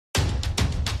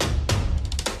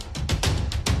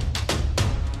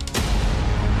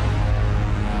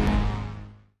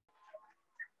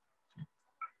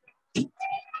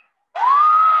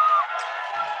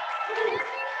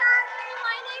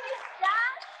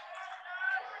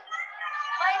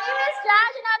name is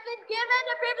Jash, and I've been given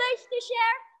the privilege to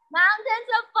share mountains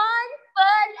of fun,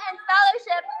 food, and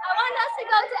fellowship. I want us to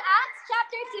go to Acts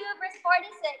chapter 2, verse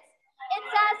 46. It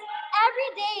says, every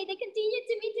day they continued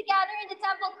to meet together in the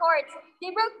temple courts.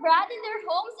 They broke bread in their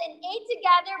homes and ate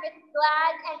together with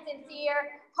glad and sincere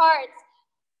hearts.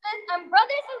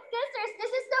 Brothers and sisters,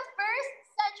 this is the first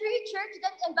century church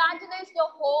that evangelized the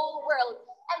whole world.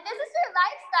 And this is their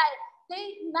lifestyle.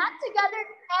 They met together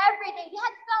every day. They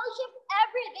had fellowship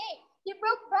every day. They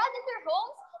broke bread in their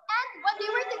homes. And when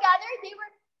they were together, they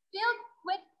were filled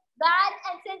with glad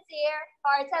and sincere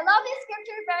hearts. I love this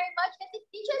scripture very much because it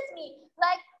teaches me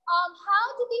how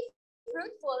to be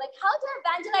fruitful, like how to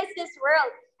evangelize this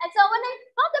world. And so when I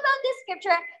thought about this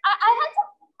scripture, I had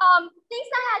some things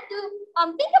I had to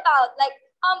think about,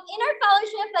 in our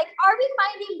fellowship, are we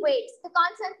finding ways to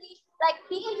constantly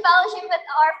be in fellowship with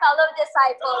our fellow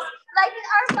disciples?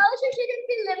 Our fellowship shouldn't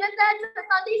be limited to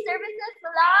Sunday services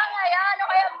lang, ayan, o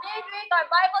kaya midweek or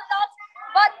Bible talks,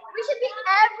 but we should be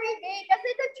every day kasi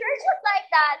the church is like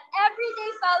that,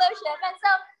 everyday fellowship. And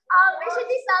so we should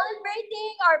be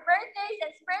celebrating our birthdays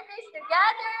and spring days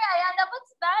together. Ayan, dapat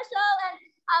special. And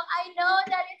I know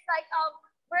that it's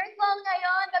virtual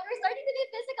ngayon, but we're starting to be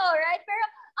physical, right? Pero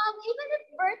even if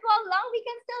virtual lang, we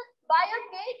can still buy a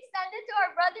cake, send it to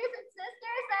our brothers and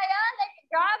sisters, ayan,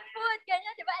 grab food,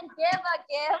 ganyan, diba? And give a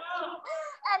gift.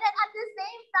 And then at the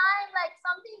same time,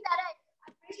 something that I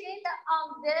appreciate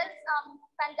this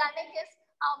pandemic is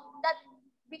that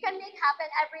we can make happen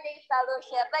everyday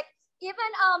fellowship.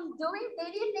 Even doing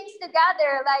daily things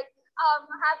together,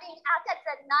 having akats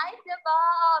at night, diba?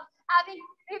 Having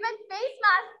even face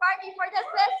mask party for the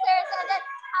sisters. And then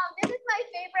this is my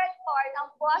favorite part,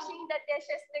 washing the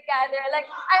dishes together.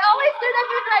 I always do that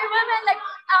with my women.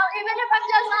 Even if I'm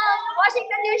just washing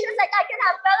the dishes, I can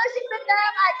have fellowship with them.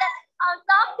 I can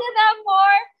talk to them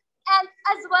more. And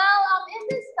as well, in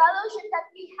this fellowship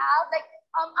that we have,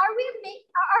 are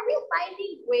we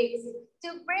finding ways to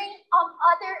bring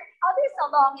others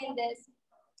along in this?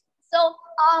 So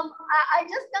I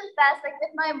just confessed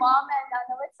with my mom and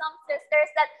with some sisters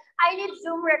that I need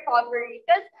Zoom recovery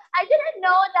because I didn't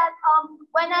know that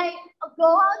when I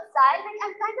go outside,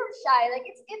 I'm kind of shy.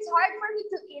 It's hard for me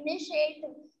to initiate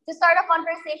to start a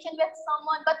conversation with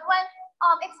someone, but when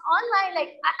it's online,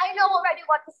 I know already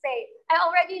what to say. I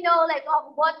already know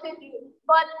what to do.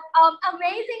 But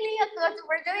amazingly, because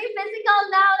we're doing physical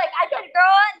now, I can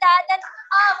grow on that, and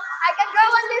I can grow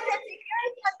on this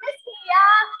insecurity on this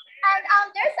fear. And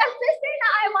there's a sister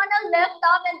that I want to lift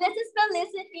up, and this is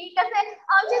Felicity, because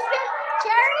she's been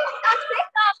sharing on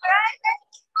TikTok, right? And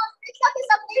TikTok is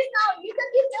a place now you can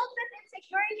be filled with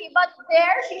insecurity, but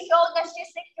there she showed that she's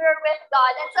secure with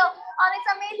God. And so it's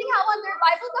amazing how on their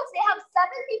Bible talks they have 70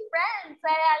 friends,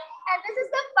 and this is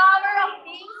the power of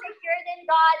being secured in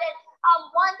God and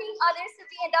wanting others to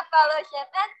be in the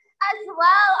fellowship. And as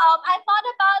well, I thought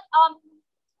about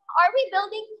are we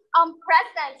building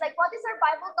presence? What is our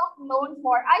Bible talk known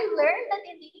for? I learned that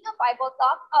in leading a Bible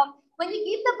talk, when you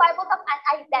give the Bible talk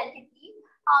an identity,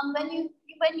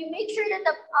 when you make sure that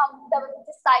the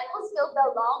disciples still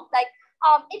belong,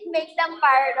 it makes them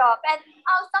fired up. And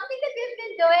something that we've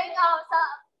been doing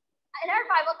in our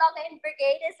Bible talk in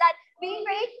Brigade is that we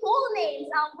create cool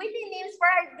names, witty names for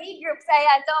our D groups.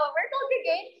 Ayan. So we're called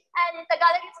Brigade, and in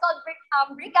Tagalog it's called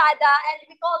Brigada, and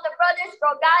we call the brothers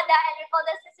Brogada, and we call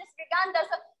the sisters Briganda.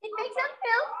 So it makes them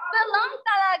feel belong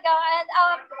talaga. And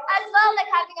as well,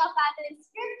 having a family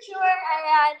scripture,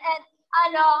 ayan, and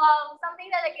something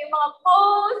that yung mga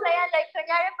posts, ayan,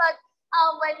 kunyari pag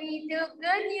when we do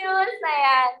good news,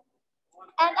 ayan.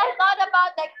 And I thought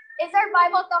about is our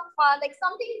Bible talk fun?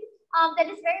 Something that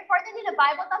is very important in the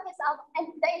Bible talk is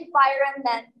the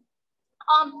environment.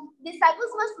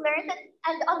 Disciples must learn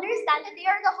and understand that they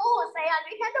are the host. Ayan.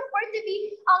 We can't afford to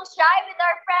be shy with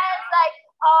our friends.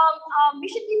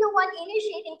 We should be the one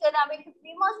initiating to them.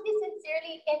 We must be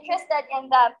sincerely interested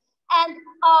in them. And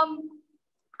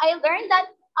I learned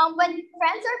that when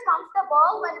friends are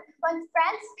comfortable, when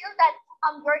friends feel that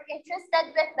you're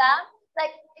interested with them,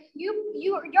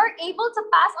 you're able to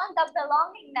pass on the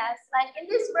belongingness. In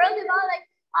this world,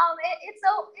 it's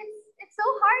so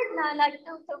hard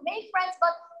to make friends,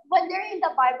 but when they're in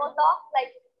the Bible talk,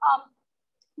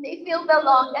 they feel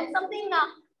belonged. And something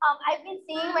I've been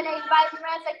seeing when I invite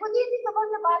friends, what do you think about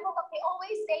the Bible talk? They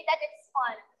always say that it's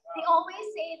fun. They always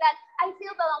say that I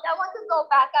feel belonged. I want to go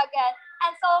back again.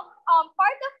 And so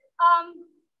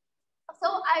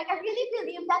I really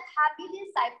believe that happy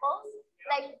disciples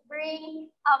bring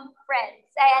friends.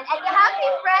 And happy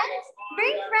friends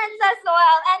bring friends as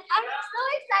well. And I'm so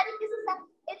excited because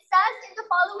it says in the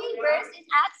following verse in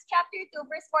Acts chapter 2,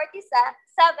 verse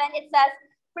 47, it says,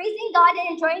 praising God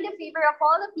and enjoying the favor of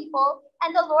all the people,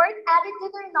 and the Lord added to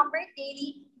their number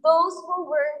daily those who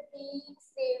were being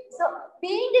saved. So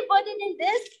being devoted in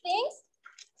these things,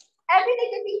 every day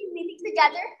that we meeting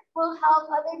together will help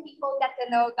other people get to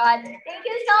know God. Thank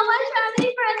you so much, family,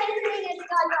 for listening. It's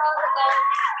God